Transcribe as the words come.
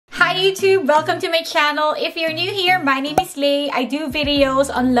YouTube, welcome to my channel. If you're new here, my name is Lay. I do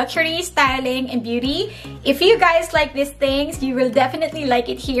videos on luxury, styling, and beauty. If you guys like these things, you will definitely like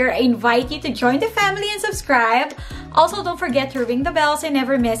it here. I invite you to join the family and subscribe. Also, don't forget to ring the bell so you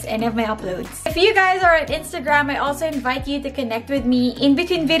never miss any of my uploads. If you guys are on Instagram, I also invite you to connect with me. In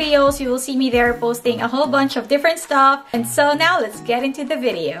between videos, you will see me there posting a whole bunch of different stuff. And so now, let's get into the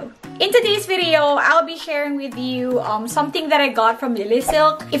video. In today's video, I'll be sharing with you something that I got from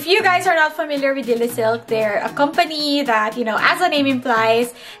LilySilk. If you guys are not familiar with LilySilk, they're a company that, you know, as the name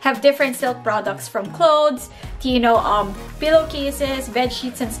implies, have different silk products from clothes to, you know, pillowcases, bed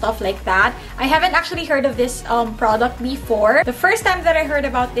sheets, and stuff like that. I haven't actually heard of this product before. The first time that I heard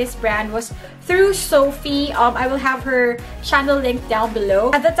about this brand was through Sophie. I will have her channel linked down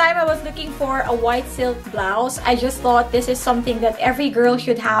below. At the time, I was looking for a white silk blouse. I just thought this is something that every girl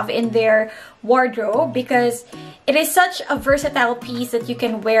should have in their wardrobe because it is such a versatile piece that you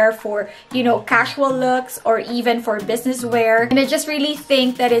can wear for, you know, casual looks or even for business wear. And I just really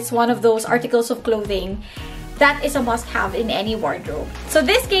think that it's one of those articles of clothing that is a must-have in any wardrobe. So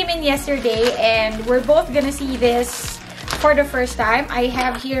this came in yesterday and we're both gonna see this for the first time. I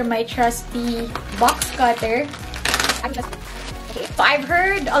have here my trusty box cutter. So I've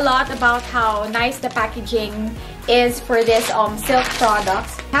heard a lot about how nice the packaging is for this silk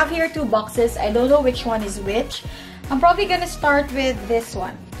products. I have here two boxes. I don't know which one is which. I'm probably gonna start with this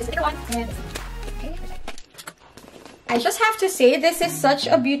one. I just have to say, this is such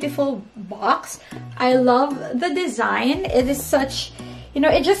a beautiful box. I love the design. It is such, you know,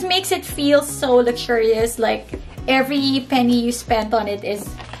 it just makes it feel so luxurious, like every penny you spent on it is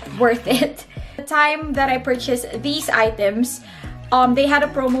worth it. The time that I purchased these items, they had a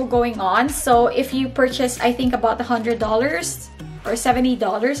promo going on. So if you purchase, I think about $100 or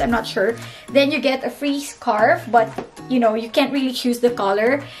 $70, I'm not sure, then you get a free scarf, but you know, you can't really choose the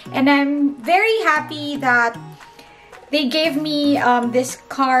color. And I'm very happy that they gave me this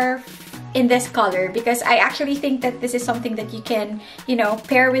scarf in this color because I actually think that this is something that you can, you know,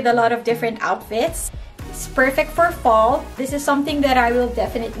 pair with a lot of different outfits. It's perfect for fall. This is something that I will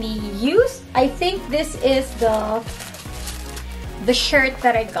definitely use. I think this is the shirt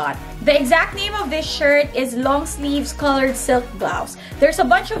that I got. The exact name of this shirt is long sleeves colored silk blouse. There's a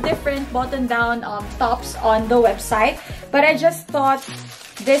bunch of different button down tops on the website, but I just thought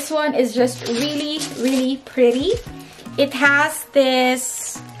this one is just really pretty. It has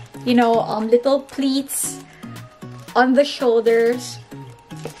this, you know, little pleats on the shoulders,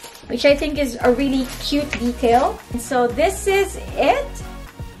 which I think is a really cute detail. And so this is it.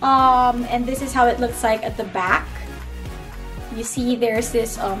 And this is how it looks like at the back. You see there's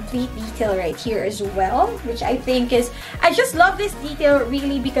this pleat detail right here as well, which I think is, I just love this detail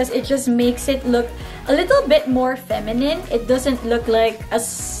really because it just makes it look a little bit more feminine. It doesn't look like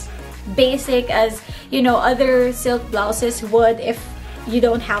as basic as, you know, other silk blouses would if you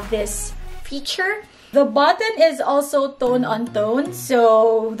don't have this feature. The button is also tone on tone,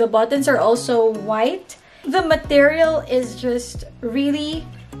 so the buttons are also white. The material is just really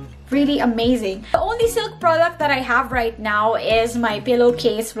amazing. The only silk product that I have right now is my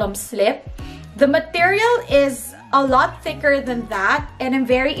pillowcase from Slip. The material is a lot thicker than that and I'm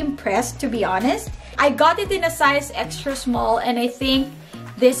very impressed, to be honest. I got it in a size extra small and I think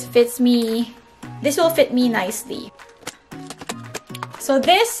this fits me. This will fit me nicely. So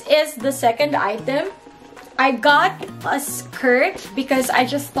this is the second item. I got a skirt because I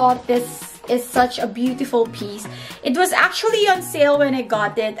just thought this is such a beautiful piece. It was actually on sale when I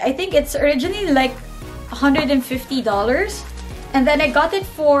got it. I think it's originally like $150 and then I got it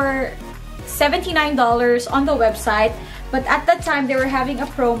for $79 on the website, but at that time they were having a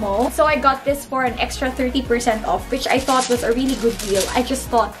promo, so I got this for an extra 30% off, which I thought was a really good deal. I just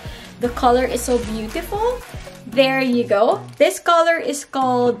thought the color is so beautiful. There you go. This color is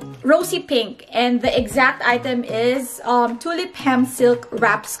called Rosy Pink and the exact item is Tulip Hem Silk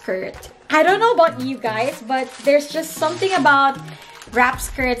Wrap Skirt. I don't know about you guys, but there's just something about wrap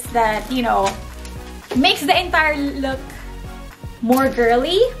skirts that, you know, makes the entire look more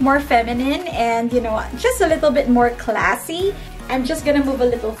girly, more feminine, and, you know, just a little bit more classy. I'm just gonna move a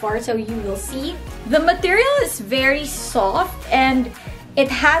little far so you will see. The material is very soft and it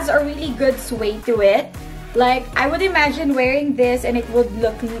has a really good sway to it. Like, I would imagine wearing this and it would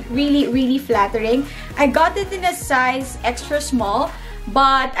look really flattering. I got it in a size extra small,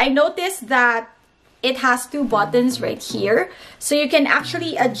 but I noticed that it has two buttons right here. So you can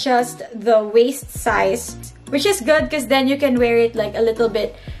actually adjust the waist size, which is good because then you can wear it like a little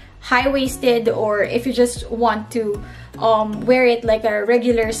bit high-waisted, or if you just want to wear it like a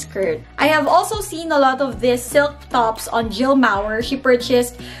regular skirt. I have also seen a lot of these silk tops on Jill Mauer. She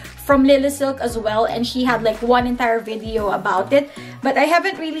purchased from LilySilk as well, and she had like one entire video about it. But I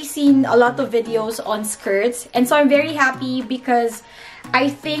haven't really seen a lot of videos on skirts, and so I'm very happy because I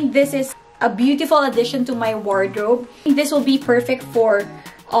think this is a beautiful addition to my wardrobe. This will be perfect for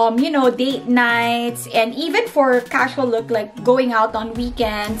you know, date nights, and even for casual look, like going out on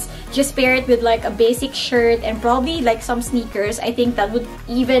weekends. Just pair it with like a basic shirt and probably like some sneakers. I think that would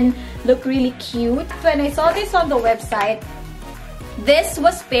even look really cute. When I saw this on the website, this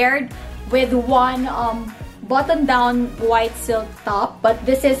was paired with one button-down white silk top, but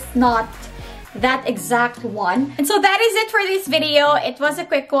this is not that exact one. And so that is it for this video. It was a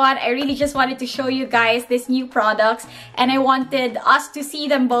quick one. I really just wanted to show you guys these new products, and I wanted us to see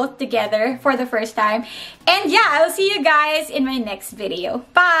them both together for the first time. And yeah, I'll see you guys in my next video.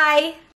 Bye!